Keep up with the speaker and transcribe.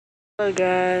Halo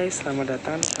guys, selamat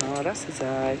datang di channel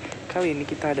RaShaZay. Kali ini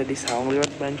kita ada di Serang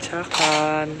lewat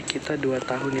Bancakan. Kita 2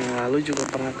 tahun yang lalu juga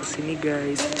pernah kesini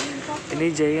guys. Ini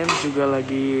Jalan juga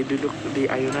lagi duduk di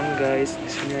ayunan guys.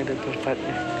 Di sini ada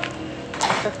tempatnya.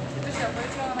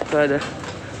 Itu ada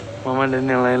mama dan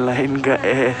yang lain-lain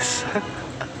guys.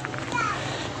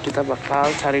 Kita bakal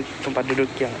cari tempat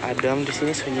duduk yang adem. Di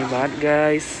sini sunyi banget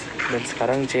guys. Dan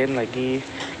sekarang Jalan lagi,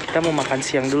 kita mau makan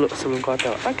siang dulu sebelum ke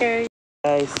hotel. Oke.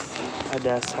 Guys,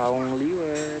 ada saung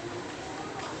liwet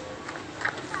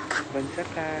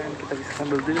Bancakan, kita bisa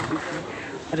sambil duduk di sini.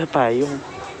 Ada payung,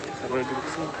 sambil duduk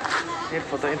sini. Ini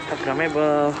foto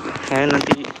instagramable. Nah,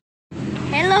 nanti.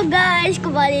 Halo guys,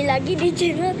 kembali lagi di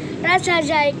channel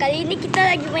RaShaZay. Kali ini kita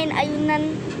lagi main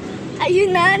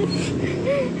ayunan.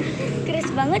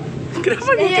 Keras banget. Kenapa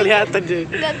nggak kelihatan sih?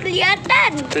 Nggak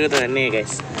kelihatan. Tuh nih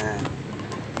guys. Nah,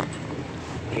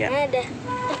 ya. Nah, ada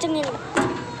kencengin.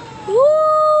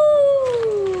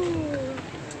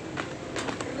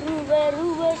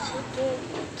 Rubah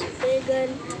sepegan.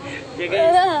 Ya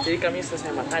guys, jadi kami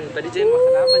selesai makan. Tadi Jayan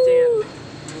makan apa Jayan?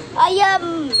 Ayam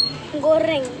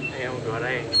goreng Ayam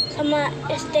goreng sama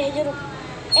es teh jeruk.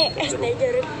 Es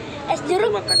jeruk.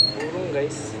 Kita makan burung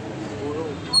guys.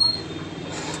 Burung.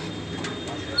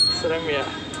 Serem ya?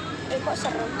 Kok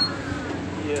serem?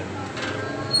 Iya.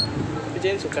 Tapi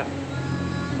Jayan suka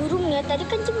Burung ya, tadi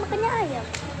kan cuma makannya ayam.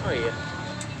 Oh iya.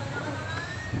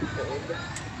 Ya udah.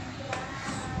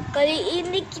 Kali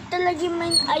ini kita lagi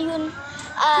main ayunan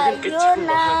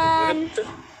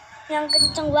yang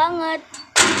kenceng banget.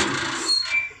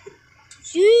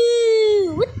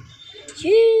 Siwut.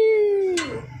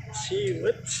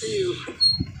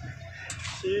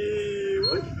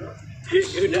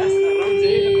 Udah serem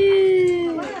sih.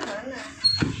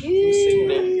 Pusing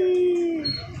deh.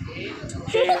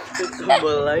 Klik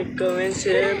tombol like, comment,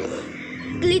 share.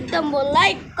 Klik tombol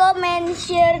like, comment,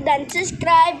 share, dan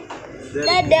subscribe.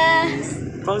 Dadah.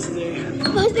 Pause deh.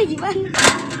 Pause gimana?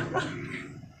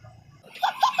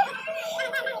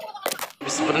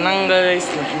 Habis berenang guys,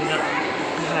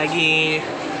 lagi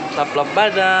lap-lap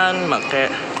badan, pakai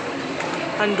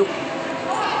handuk.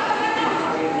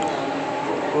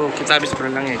 Oh, kita habis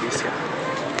berenang ya guys ya.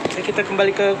 Oke, kita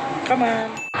kembali ke kamar.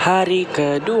 Hari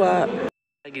kedua.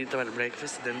 Lagi di tempat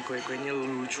breakfast dan kue-kuenya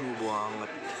lucu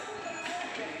banget.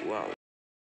 Wow.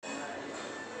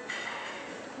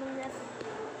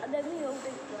 Ada mie yang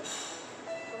udah dibuat.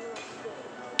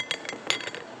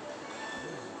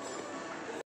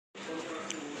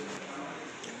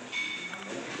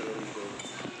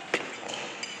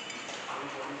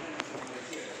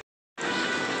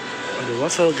 Ada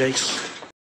waffle guys.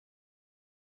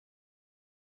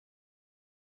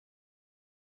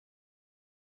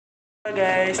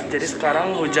 Guys, jadi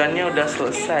sekarang hujannya udah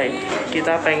selesai.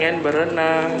 Kita pengen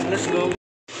berenang. Let's go.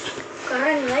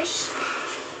 Keren guys.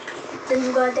 Dan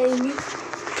juga ada ini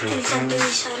tulisan.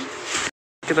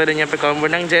 Kita udah nyampe kolam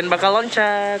renang, Jen bakal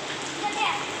loncat.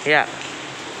 Ya.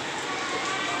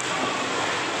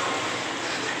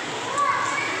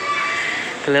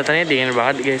 Kelihatannya dingin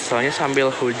banget guys, soalnya sambil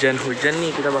hujan-hujan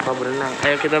nih kita bakal berenang.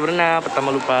 Ayo kita berenang.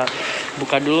 Pertama lupa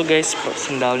buka dulu guys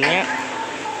sendalnya.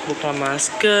 Buka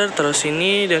masker, terus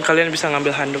ini, dan kalian bisa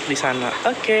ngambil handuk di sana.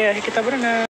 Oke, ayo kita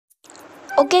berenang.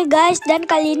 Oke guys, dan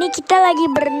kali ini kita lagi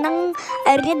berenang.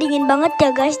 Airnya dingin banget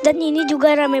ya guys. Dan ini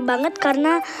juga rame banget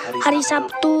karena hari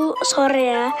Sabtu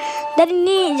sore ya. Dan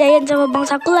ini Jayan sama Bang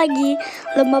Saku lagi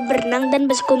lomba berenang dan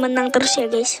besok menang terus ya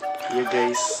guys. Iya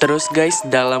guys. Terus guys,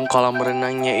 dalam kolam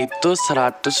renangnya itu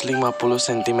 150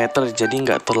 cm, jadi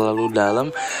nggak terlalu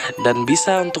dalam dan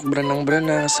bisa untuk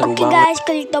berenang-berenang. Seru Oke banget. guys,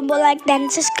 klik tombol like dan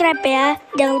subscribe ya.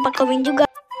 Jangan lupa komen juga.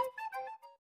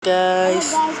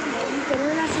 Guys.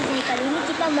 Kali ini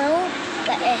kita mau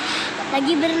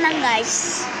lagi berenang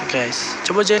guys. Guys,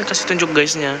 coba jangan kasih tunjuk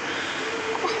guysnya.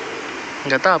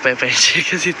 Nggak tahu apa ya PNC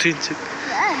kasih tunjuk.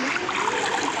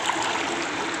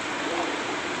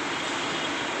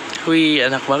 Wih,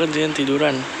 enak banget jangan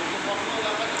tiduran.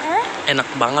 Enak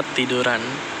banget tiduran.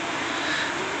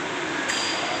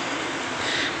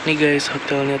 Nih guys,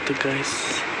 hotelnya tuh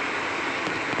guys.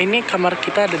 Ini kamar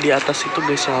kita ada di atas itu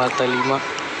guys, yang lantai 5.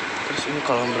 Terus ini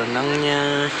kolam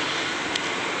renangnya.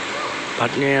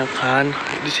 Tempatnya ya kan.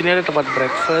 Di sini ada tempat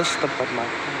breakfast, tempat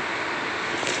makan.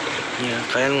 Ya,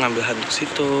 kalian ngambil handuk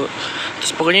situ.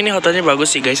 Terus pokoknya ini hotelnya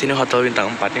bagus sih guys. Ini hotel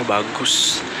bintang 4-nya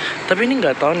bagus. Tapi ini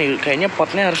nggak tahu nih, kayaknya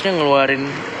potnya harusnya ngeluarin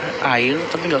air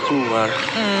tapi nggak keluar.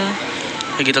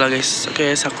 Ya gitulah guys.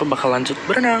 Oke, aku bakal lanjut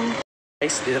berenang.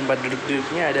 Guys, di tempat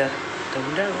duduk-duduknya ada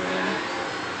daun-daun.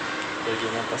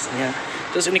 Bagian atasnya.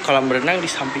 Terus ini kolam berenang, di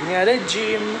sampingnya ada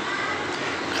gym.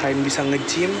 Kalian bisa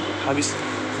nge-gym habis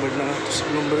berenang atau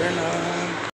sebelum berenang.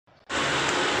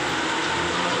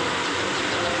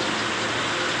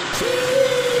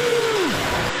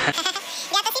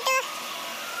 Di atas itu.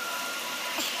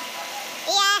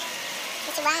 Iya.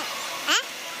 Lucu banget. Hah?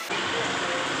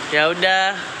 Ya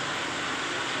udah.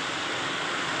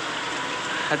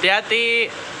 Hati-hati.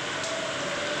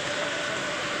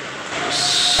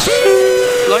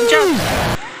 Loncat.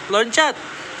 Loncat.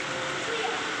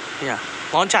 Ya,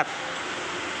 loncat.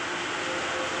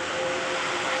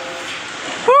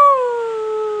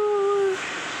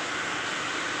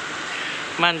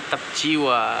 Mantap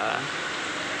jiwa.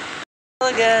 Halo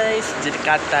guys, jadi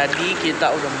tadi kita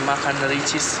udah makan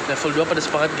ricis level 2 pedas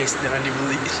banget guys, jangan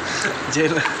dibeli.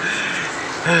 Jalan.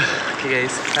 Oke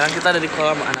guys, sekarang kita ada di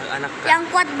kolam anak-anak kan? Yang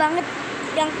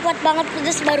kuat banget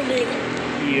pedas baru beli.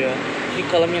 Iya, ini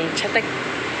kolam yang cetek.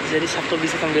 Jadi Sabtu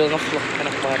bisa sambil ngevlog,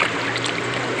 enak banget.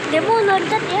 Dia mau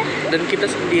loncat ya. Dan kita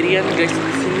sendirian guys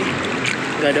di sini.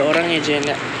 Gak ada orang ya Jen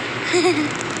ya.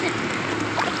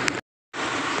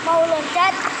 Mau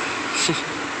loncat.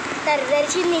 Dari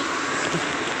sini.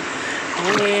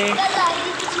 Oke. Udah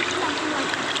lari ke situ langsung.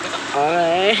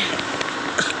 Oke.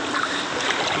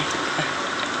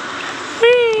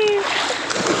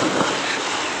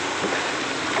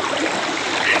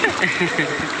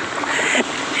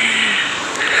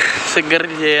 Seger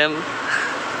Jen.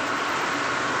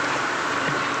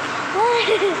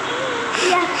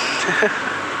 Iya.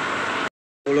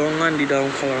 Bolongan di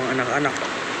dalam kolam anak-anak.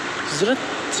 Zret,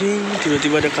 ting,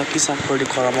 tiba-tiba ada kaki sampul di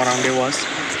kolam orang dewasa.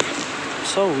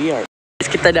 So weird. Guys,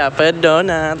 kita dapat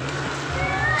donat.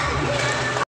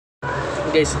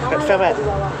 Guys, pet.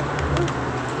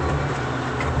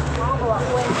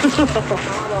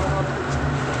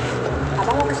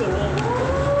 Abang mau kesini.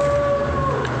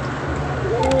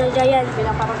 Jalan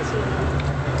bilang papa kesini.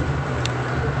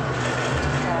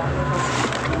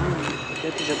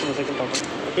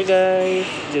 Oke guys,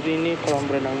 jadi ini kolam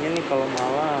berenangnya nih kalau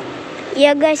malam.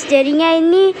 Iya guys, jadinya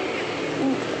ini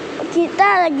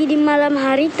kita lagi di malam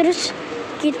hari, terus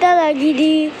kita lagi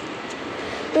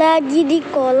di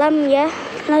kolam ya,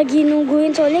 lagi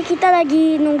nungguin, soalnya kita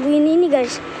lagi nungguin ini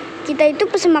guys. Kita itu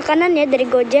pesen makanan ya dari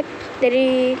Gojek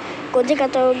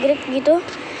atau Grab gitu.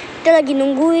 Kita lagi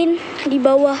nungguin di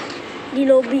bawah di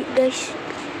lobi guys.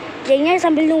 Jadinya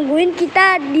sambil nungguin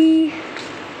kita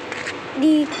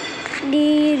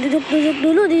duduk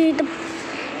dulu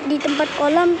di tempat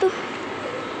kolam tuh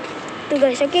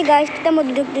guys. Oke guys, kita mau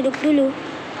duduk dulu.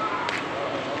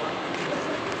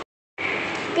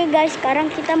 Oke guys,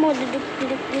 sekarang kita mau duduk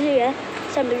dulu ya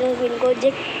sambil nungguin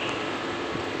Gojek.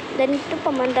 Dan itu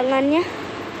pemandangannya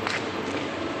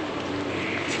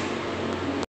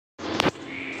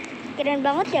keren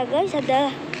banget ya guys.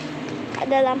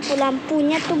 Ada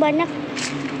lampu-lampunya tuh banyak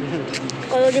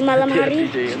kalau di malam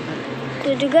hari.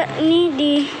 Tuh juga ini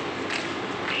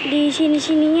di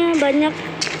sininya banyak,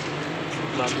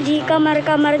 di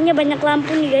kamar-kamarnya banyak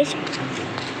lampu nih guys.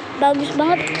 Bagus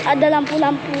banget, ada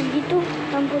lampu-lampu gitu,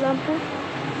 lampu-lampu.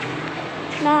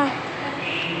 Nah,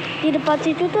 di depan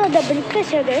situ tuh ada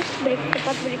breakfast ya guys,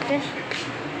 tempat breakfast.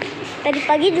 Tadi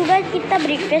pagi juga kita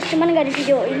breakfast, cuman gak di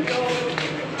videoin.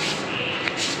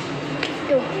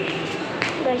 Tuh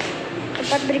guys,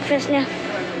 tempat breakfastnya.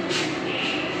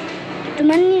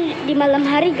 Cuman di malam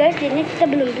hari guys, jadinya kita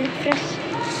belum breakfast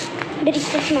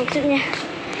maksudnya.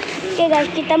 Oke guys,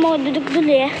 kita mau duduk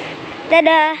dulu ya.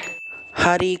 Dadah.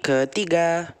 Hari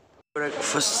ketiga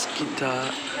breakfast kita.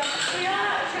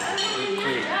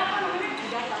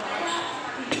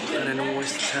 Karena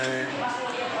western.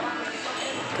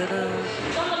 Tada.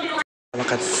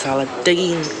 Makan salad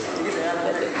daging.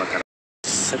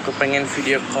 Aku pengen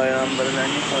video kolam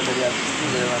berenangnya kalau dari atas ini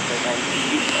dari lantai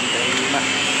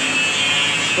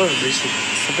 5. Oh berisik.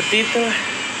 Seperti itu lah.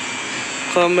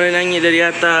 Kolam berenangnya dari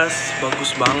atas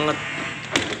bagus banget.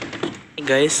 Ini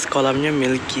guys, kolamnya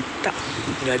milik kita.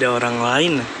 Nggak ada orang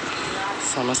lain.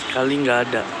 Sama sekali nggak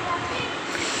ada.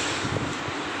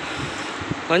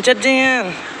 Loncat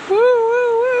Jeng.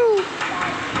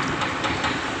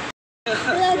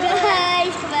 Halo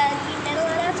guys, kembali kita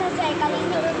RaShaZay. Kali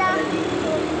ini kita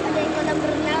ada yang kolam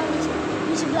berenang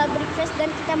di sebelah breakfast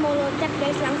dan kita mau loncat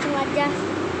guys, langsung aja.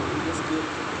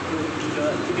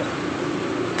 Tiga.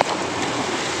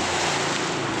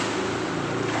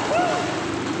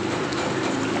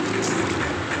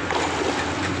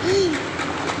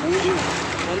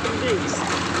 Mantap guys.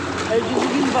 Ayo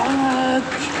dingin banget.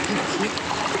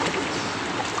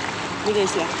 Ini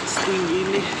guys ya, setinggi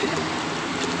ini.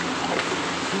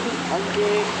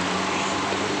 Oke.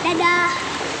 Dadah.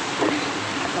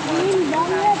 Dingin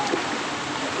banget.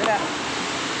 Dadah.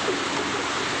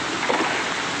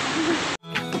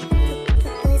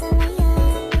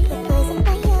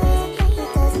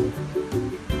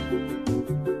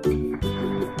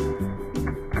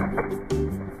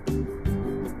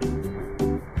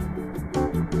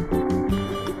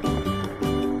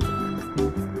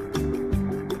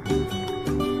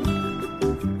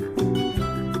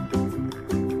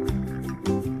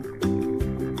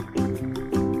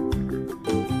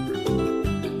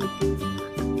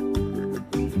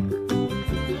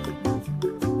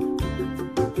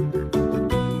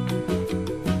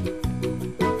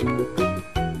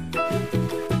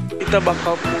 kita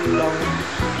bakal pulang.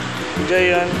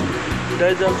 Jayan, udah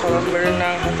ada kolam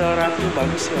berenang hotel RATU,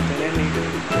 bagus sih hotelnya nih.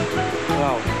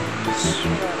 Wow.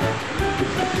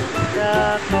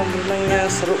 Ya, kolam berenangnya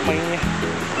seru mainnya.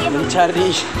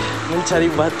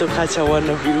 Mencari batu kaca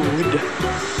warna biru muda.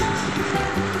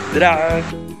 Dadah.